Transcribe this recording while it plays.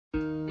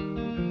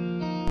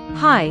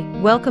Hi,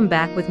 welcome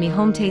back with me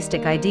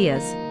HomeTastic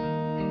ideas.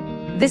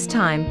 This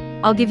time,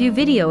 I'll give you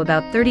video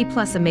about 30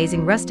 plus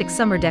amazing rustic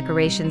summer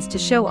decorations to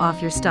show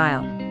off your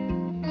style.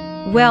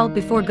 Well,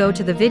 before go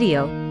to the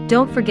video,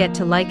 don't forget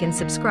to like and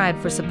subscribe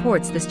for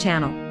supports this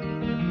channel.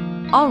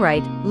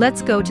 Alright,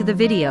 let's go to the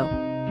video.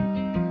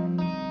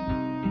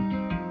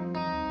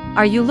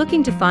 Are you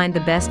looking to find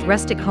the best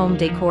rustic home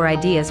decor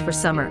ideas for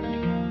summer?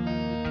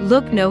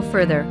 Look no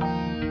further.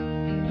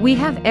 We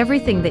have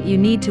everything that you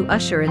need to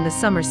usher in the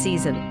summer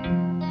season.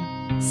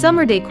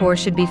 Summer decor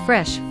should be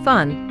fresh,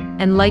 fun,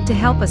 and light to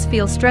help us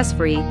feel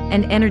stress-free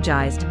and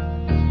energized.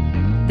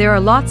 There are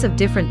lots of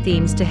different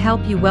themes to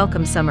help you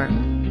welcome summer.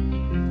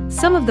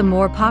 Some of the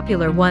more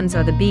popular ones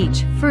are the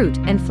beach, fruit,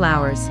 and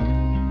flowers.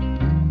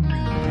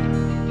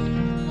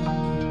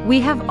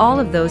 We have all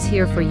of those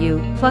here for you,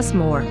 plus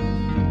more.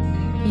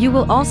 You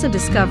will also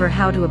discover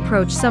how to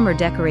approach summer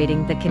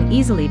decorating that can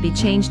easily be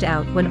changed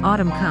out when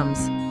autumn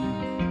comes.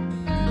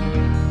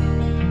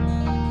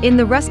 In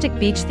the rustic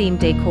beach-themed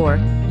decor,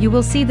 you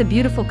will see the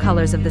beautiful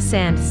colors of the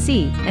sand,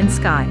 sea, and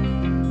sky.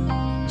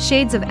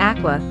 Shades of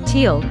aqua,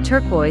 teal,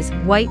 turquoise,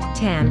 white,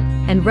 tan,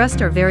 and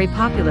rust are very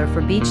popular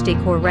for beach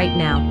decor right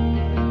now.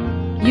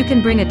 You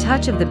can bring a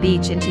touch of the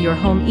beach into your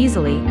home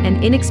easily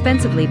and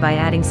inexpensively by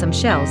adding some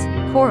shells,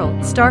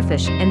 coral,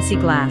 starfish, and sea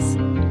glass.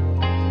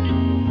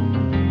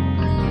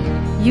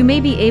 You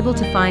may be able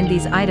to find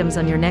these items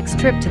on your next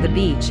trip to the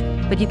beach,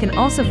 but you can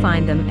also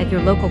find them at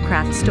your local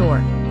craft store.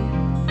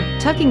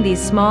 Tucking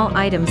these small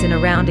items in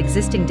around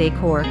existing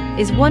decor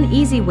is one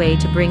easy way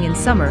to bring in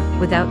summer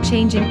without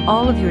changing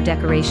all of your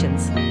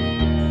decorations.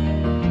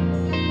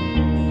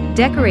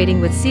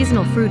 Decorating with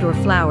seasonal fruit or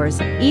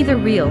flowers, either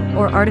real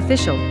or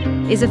artificial,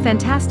 is a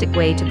fantastic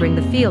way to bring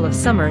the feel of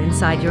summer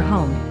inside your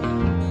home.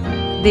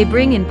 They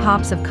bring in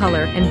pops of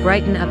color and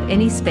brighten up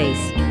any space.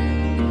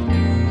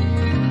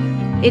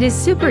 It is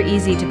super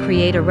easy to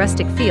create a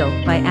rustic feel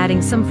by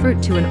adding some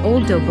fruit to an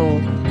old dough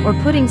bowl or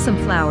putting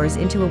some flowers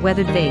into a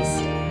weathered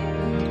vase.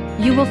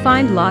 You will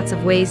find lots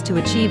of ways to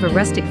achieve a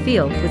rustic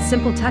feel with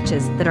simple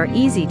touches that are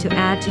easy to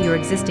add to your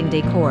existing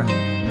decor.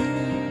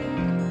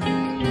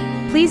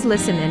 Please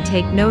listen and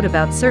take note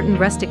about certain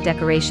rustic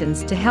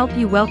decorations to help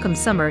you welcome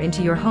summer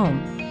into your home.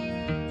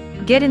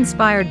 Get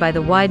inspired by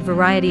the wide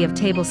variety of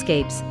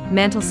tablescapes,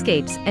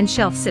 mantelscapes, and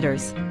shelf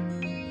sitters.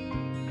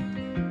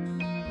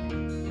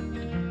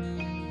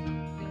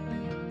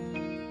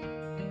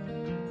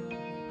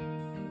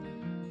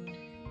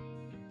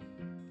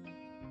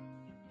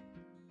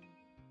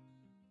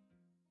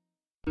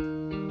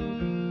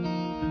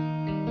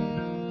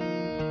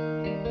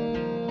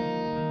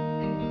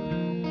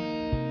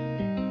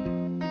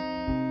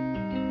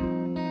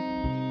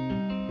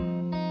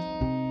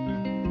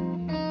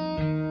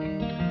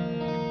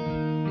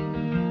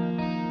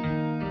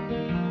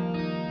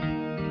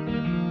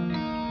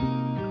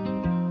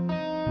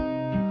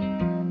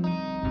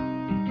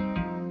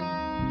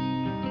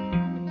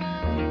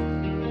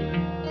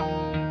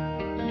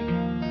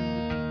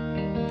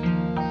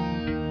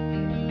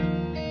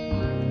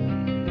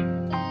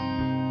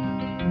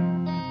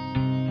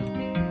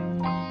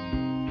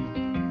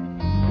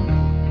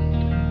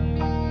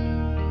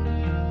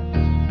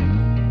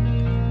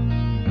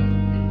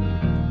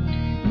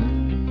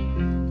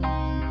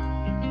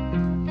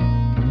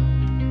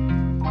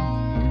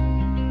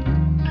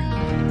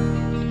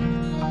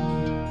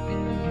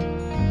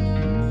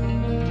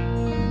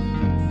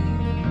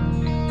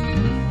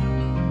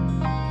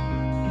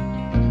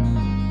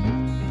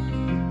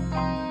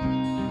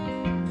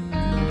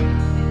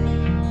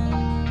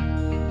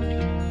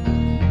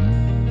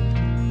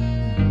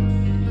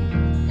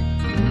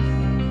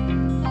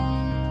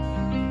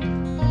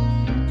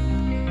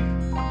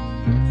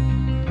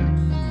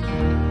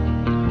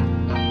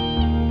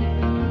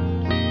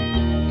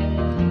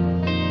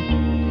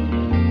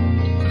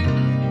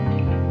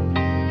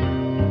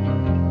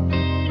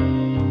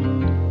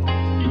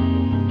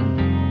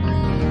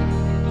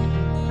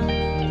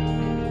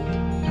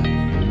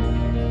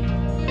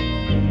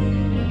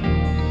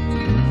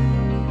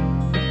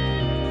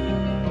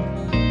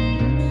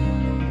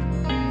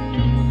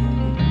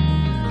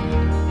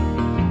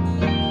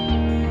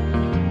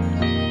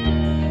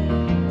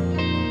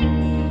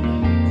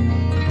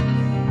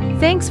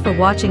 Thanks for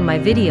watching my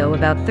video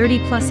about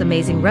 30 plus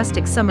amazing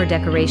rustic summer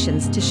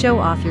decorations to show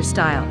off your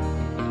style.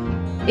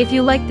 If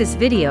you like this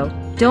video,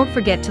 don't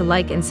forget to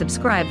like and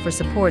subscribe for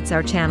supports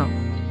our channel.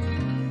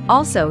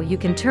 Also, you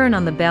can turn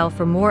on the bell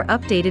for more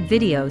updated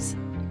videos.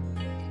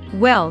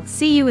 Well,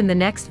 see you in the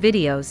next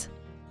videos.